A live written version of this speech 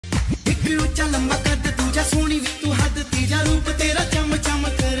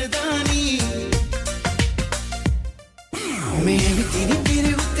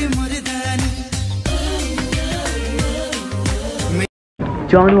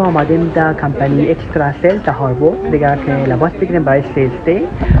جانو آمدیم در کمپانی اکسترا سیل در هامبورگ دیگر که لباس بگیریم برای سیلز دی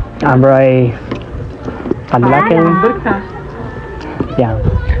امرای قلقیم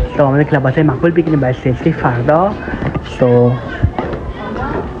آمدیم که لباس های مقبول بگیریم برای سیلز دی فردا این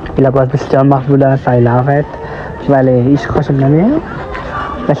لباس بسیار مقبول است I love it ولی هیچ خوشم نمیاد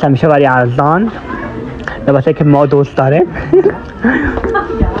مثل همیشه برای ارزان لباس هایی که ما دوست داریم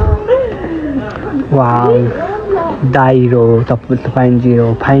واو 10 یورو تا 5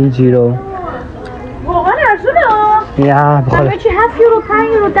 یورو 5 یورو واقعا ارزونه یا بخوره چی 7 یورو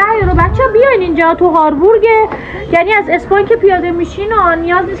 5 یورو 10 یورو بچه ها بیاین اینجا تو هامبورگ یعنی از اسپان که پیاده میشین و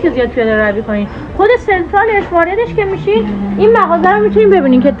نیاز نیست که زیاد پیاده روی کنین خود سنترالش واردش که میشین این مغازه رو میتونین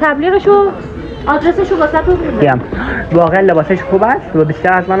ببینین که تبلیغشو آدرسشو واسهتون میذارم واقعا لباسش خوب است و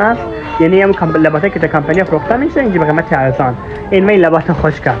بسیار ارزان است یعنی هم لباسایی که در کمپانی فروخته میشه اینجا به قیمت ارزان این من لباس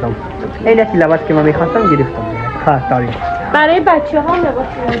خوش کردم این یکی لباس که من میخواستم گرفتم خاطری برای بچه ها لباس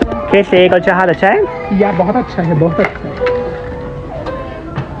می‌خرم کیسه یک چه حالا چه یا बहुत अच्छा है बहुत अच्छा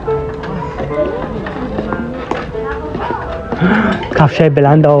کفشای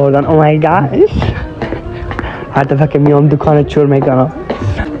بلند آوردن او مای گایز هر دفعه که میام دوکان چور میکنم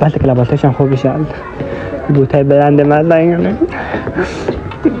بس که لباسش هم خوب بشن بوتای بلند مزه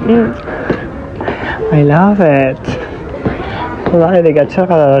I love it خدای دیگه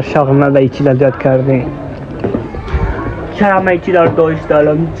چقدر شوق من به این چیزا زیاد کردیم چرا من این چیزا رو داشت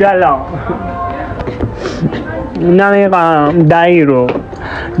دارم جلا نمیقام 10 یورو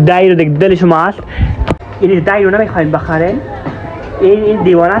دیگه دل شما هست این 10 یورو نمیخواین بخرین این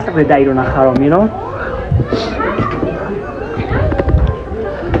دیوانه است که 10 یورو نخرم یو نو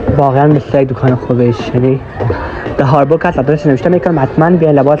واقعا مثل دکان خوبش یعنی در هامبورگ هست آدرسش نوشته میکنم حتما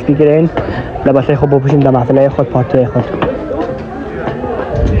بیاین لباس بگیرین لباسای خوب بپوشین در محفلهای خود پارتی خود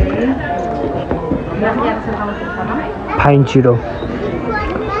 5 یورو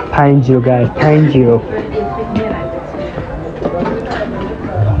 5 یورو گایز 5 یورو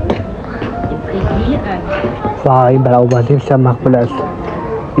وای برای آبازی بسیار مقبول است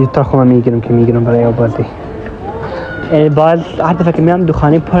این تا خودم میگیرم برای آبازی باز هر دفعه که میام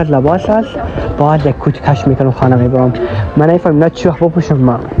دکانی پر از لباس است باز یک کوچ کش میکنم خانه میبرم من نمیفهمم اینا چی وقت بپوشم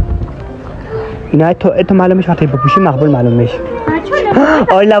من اینا تو معلوم میشه وقتی بپوشی مقبول معلوم میشه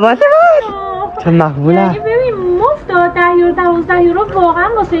آی لباس چه مقبوله ببین مفت 10 یورو 12 یورو واقعا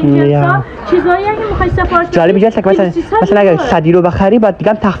واسه این جنسا چیزایی اگه میخوای سفارش بدی جالب میشه که مثلا اگه 100 یورو بخری بعد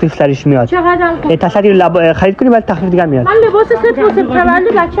دیگه تخفیف سرش میاد چقدر خوب تا 100 یورو خرید کنی بعد تخفیف دیگه میاد من لباس ست واسه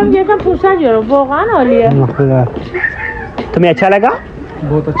تولد بچه‌م گرفتم 500 یورو واقعا عالیه مقبوله تو میاد چه لگا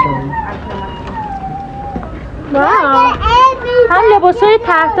बहुत अच्छा है هم لباسای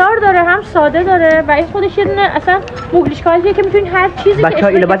تحتار داره هم ساده داره و این خودش یه دونه اصلا موگلیشکاریه که میتونین هر چیزی بچه‌ها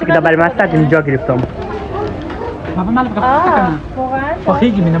این لباسی که برای من است اینجا گرفتم بابا مال بقى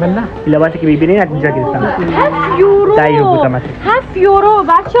فخيجي من بالله این لباسی که می‌بینید از اینجا گرفتم 7 یورو 10 یورو بود قیمتش 7 یورو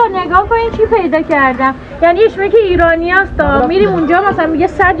بچه‌ها نگاه کنین چی پیدا کردم یعنی اسمه که ایرانی است میریم اونجا مثلا میگه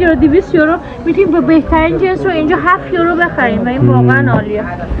 100 یورو 200 یورو میتونیم به بهترین جنس رو اینجا 7 یورو بخریم و این واقعا عالیه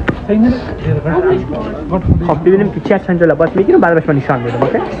خب ببینیم که چی از چند لباس میگیرم بعد بهش من نشان میدم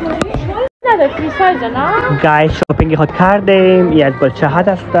اوکی نداره فری سایز نه گایز شاپینگ خود کردیم این از بچه ها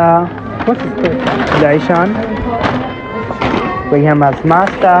دسته دایشان و این هم از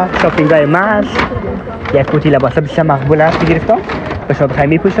ماستا شاپینگ های ماست یک کوتی لباس بسیار مقبول است گرفتم به شما بخواهی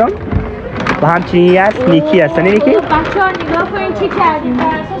میپوشم و همچنین است نیکی هست نیکی بچه ها نگاه کنین چی کردیم بر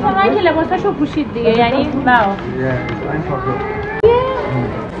اساس من که لباساشو پوشید دیگه یعنی واو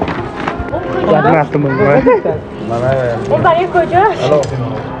اون برای کجاست؟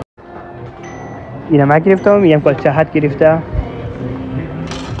 اینم من گرفتم این هم بچه هات گرفته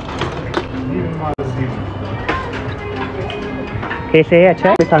کیسه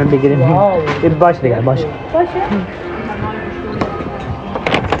چه میتونم بگیریم باشه دیگه باشه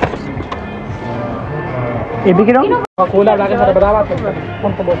این بگیرم कोला लगा मेरा बड़ा बात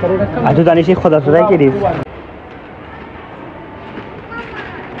कौन को बहुत जरूरत है تو دانشی خدا زده گرفت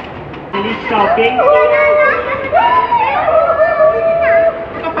शॉपिंग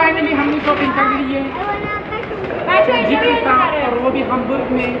तो फाइनली हमने शॉपिंग कर ली है और वो भी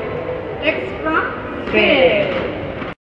hamburg में एक्स्ट्रा सेल